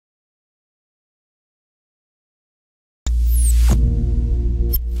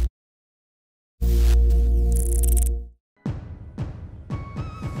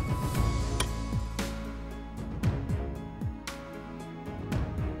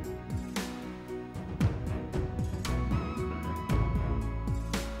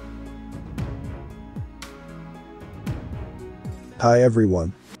Hi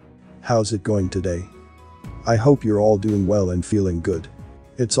everyone. How's it going today? I hope you're all doing well and feeling good.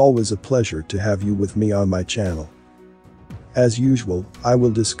 It's always a pleasure to have you with me on my channel. As usual, I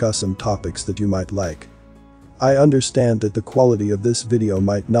will discuss some topics that you might like. I understand that the quality of this video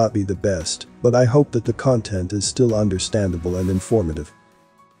might not be the best, but I hope that the content is still understandable and informative.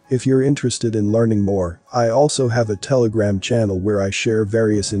 If you're interested in learning more, I also have a Telegram channel where I share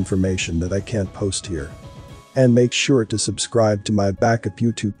various information that I can't post here. And make sure to subscribe to my backup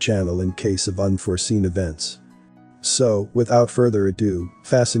YouTube channel in case of unforeseen events. So, without further ado,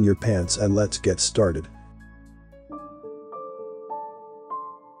 fasten your pants and let's get started.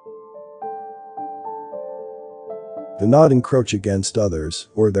 Do not encroach against others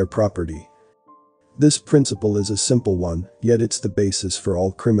or their property. This principle is a simple one, yet it's the basis for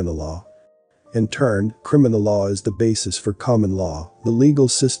all criminal law. In turn, criminal law is the basis for common law, the legal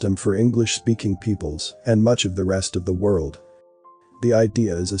system for English-speaking peoples, and much of the rest of the world. The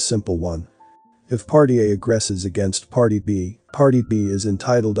idea is a simple one. If Party A aggresses against Party B is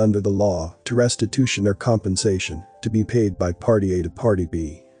entitled under the law to restitution or compensation to be paid by Party A to Party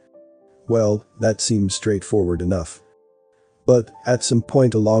B. Well, that seems straightforward enough. But, at some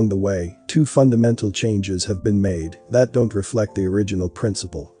point along the way, two fundamental changes have been made that don't reflect the original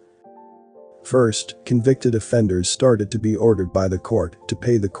principle. First, convicted offenders started to be ordered by the court to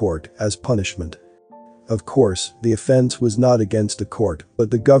pay the court as punishment. Of course, the offense was not against the court,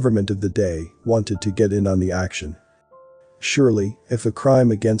 but the government of the day wanted to get in on the action. Surely, if a crime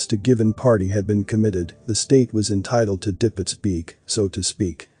against a given party had been committed, the state was entitled to dip its beak, so to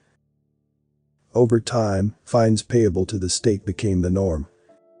speak. Over time, fines payable to the state became the norm.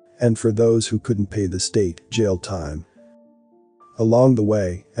 And for those who couldn't pay the state, jail time. Along the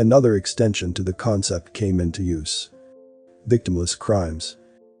way, another extension to the concept came into use. Victimless crimes.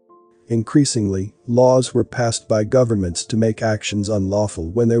 Increasingly, laws were passed by governments to make actions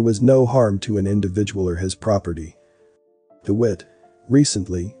unlawful when there was no harm to an individual or his property. To wit,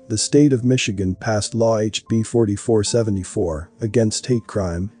 recently, the state of Michigan passed Law HB 4474 against hate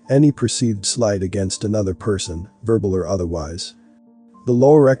crime, any perceived slight against another person, verbal or otherwise. The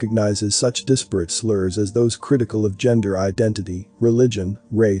law recognizes such disparate slurs as those critical of gender identity, religion,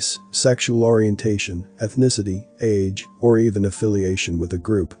 race, sexual orientation, ethnicity, age, or even affiliation with a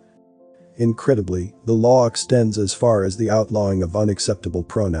group. Incredibly, the law extends as far as the outlawing of unacceptable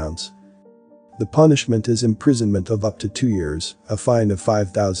pronouns. The punishment is imprisonment of up to 2 years, a fine of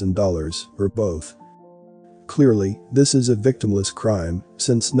 $5,000, or both. Clearly, this is a victimless crime,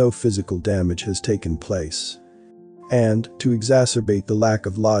 since no physical damage has taken place. And, to exacerbate the lack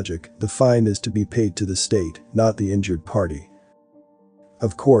of logic, the fine is to be paid to the state, not the injured party.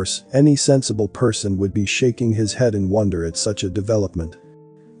 Of course, any sensible person would be shaking his head in wonder at such a development.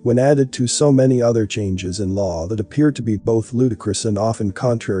 When added to so many other changes in law that appear to be both ludicrous and often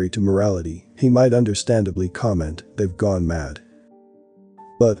contrary to morality, he might understandably comment, "They've gone mad."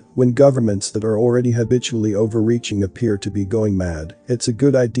 But, when governments that are already habitually overreaching appear to be going mad, it's a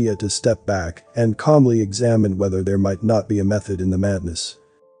good idea to step back and calmly examine whether there might not be a method in the madness.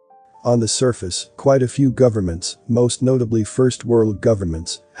 On the surface, quite a few governments, most notably first world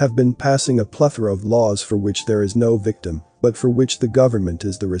governments, have been passing a plethora of laws for which there is no victim, but for which the government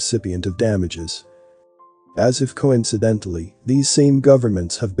is the recipient of damages. As if coincidentally, these same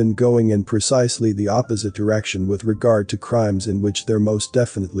governments have been going in precisely the opposite direction with regard to crimes in which there most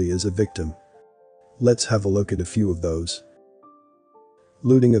definitely is a victim. Let's have a look at a few of those.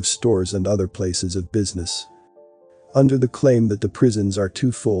 Looting of stores and other places of business. Under the claim that the prisons are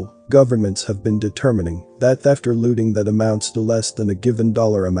too full, governments have been determining that theft or looting that amounts to less than a given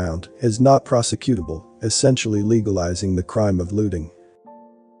dollar amount is not prosecutable, essentially legalizing the crime of looting.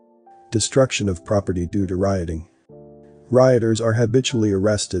 Destruction of property due to rioting. Rioters are habitually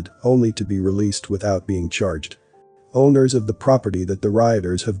arrested, only to be released without being charged. Owners of the property that the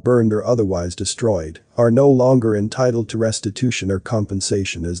rioters have burned or otherwise destroyed are no longer entitled to restitution or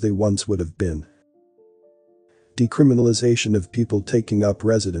compensation as they once would have been. Decriminalization of people taking up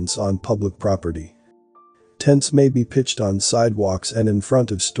residence on public property. Tents may be pitched on sidewalks and in front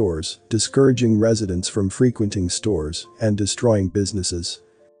of stores, discouraging residents from frequenting stores and destroying businesses.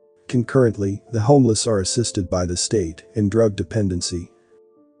 Concurrently, the homeless are assisted by the state in drug dependency.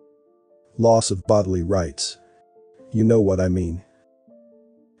 Loss of bodily rights. You know what I mean.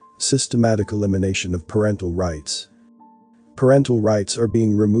 Systematic elimination of parental rights. Parental rights are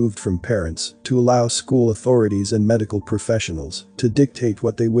being removed from parents to allow school authorities and medical professionals to dictate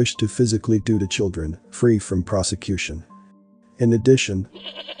what they wish to physically do to children, free from prosecution. In addition,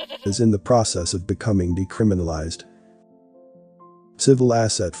 is in the process of becoming decriminalized. Civil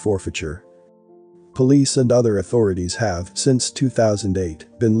asset forfeiture. Police and other authorities have, since 2008,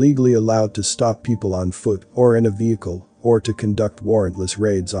 been legally allowed to stop people on foot or in a vehicle, or to conduct warrantless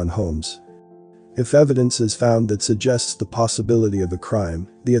raids on homes. If evidence is found that suggests the possibility of a crime,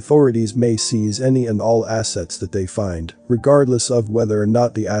 the authorities may seize any and all assets that they find, regardless of whether or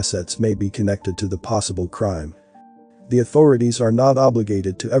not the assets may be connected to the possible crime. The authorities are not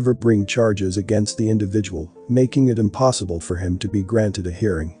obligated to ever bring charges against the individual, making it impossible for him to be granted a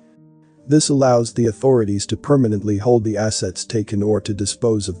hearing. This allows the authorities to permanently hold the assets taken or to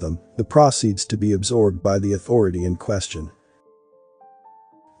dispose of them, the proceeds to be absorbed by the authority in question.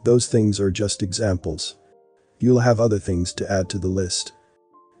 Those things are just examples. You'll have other things to add to the list.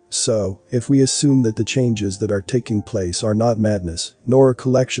 So, if we assume that the changes that are taking place are not madness, nor a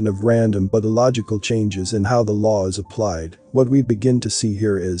collection of random but illogical changes in how the law is applied, what we begin to see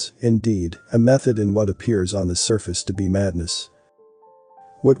here is, indeed, a method in what appears on the surface to be madness.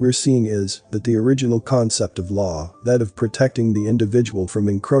 What we're seeing is that the original concept of law, that of protecting the individual from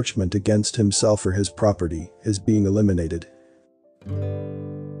encroachment against himself or his property, is being eliminated.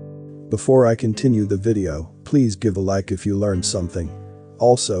 Before I continue the video, please give a like if you learned something.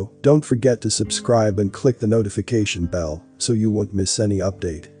 Also, don't forget to subscribe and click the notification bell so you won't miss any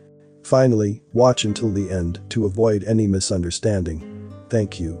update. Finally, watch until the end to avoid any misunderstanding.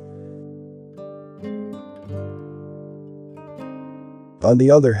 Thank you. On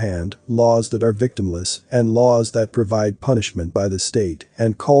the other hand, laws that are victimless and laws that provide punishment by the state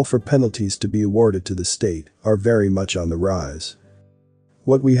and call for penalties to be awarded to the state are very much on the rise.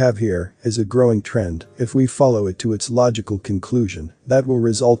 What we have here is a growing trend, if we follow it to its logical conclusion, that will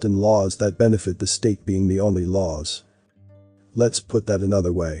result in laws that benefit the state being the only laws. Let's put that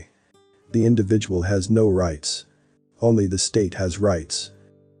another way. The individual has no rights. Only the state has rights.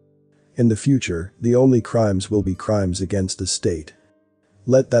 In the future, the only crimes will be crimes against the state.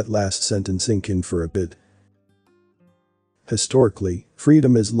 Let that last sentence sink in for a bit. Historically,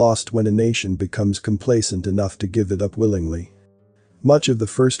 freedom is lost when a nation becomes complacent enough to give it up willingly. Much of the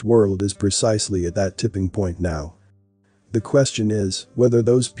first world is precisely at that tipping point now. The question is whether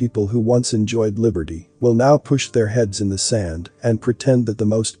those people who once enjoyed liberty will now push their heads in the sand and pretend that the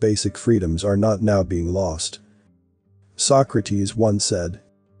most basic freedoms are not now being lost. Socrates once said,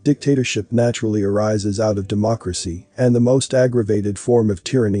 "Dictatorship naturally arises out of democracy, and the most aggravated form of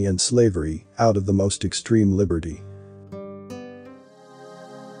tyranny and slavery out of the most extreme liberty."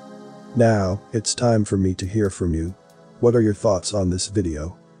 Now, it's time for me to hear from you. What are your thoughts on this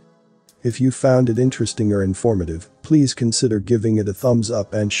video? If you found it interesting or informative, please consider giving it a thumbs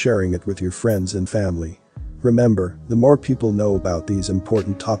up and sharing it with your friends and family. Remember, the more people know about these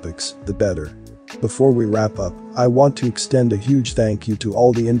important topics, the better. Before we wrap up, I want to extend a huge thank you to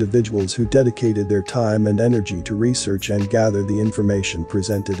all the individuals who dedicated their time and energy to research and gather the information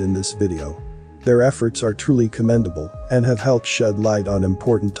presented in this video. Their efforts are truly commendable and have helped shed light on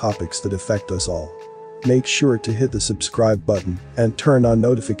important topics that affect us all. Make sure to hit the subscribe button and turn on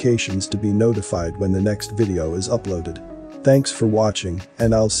notifications to be notified when the next video is uploaded. Thanks for watching,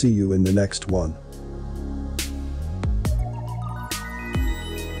 and I'll see you in the next one.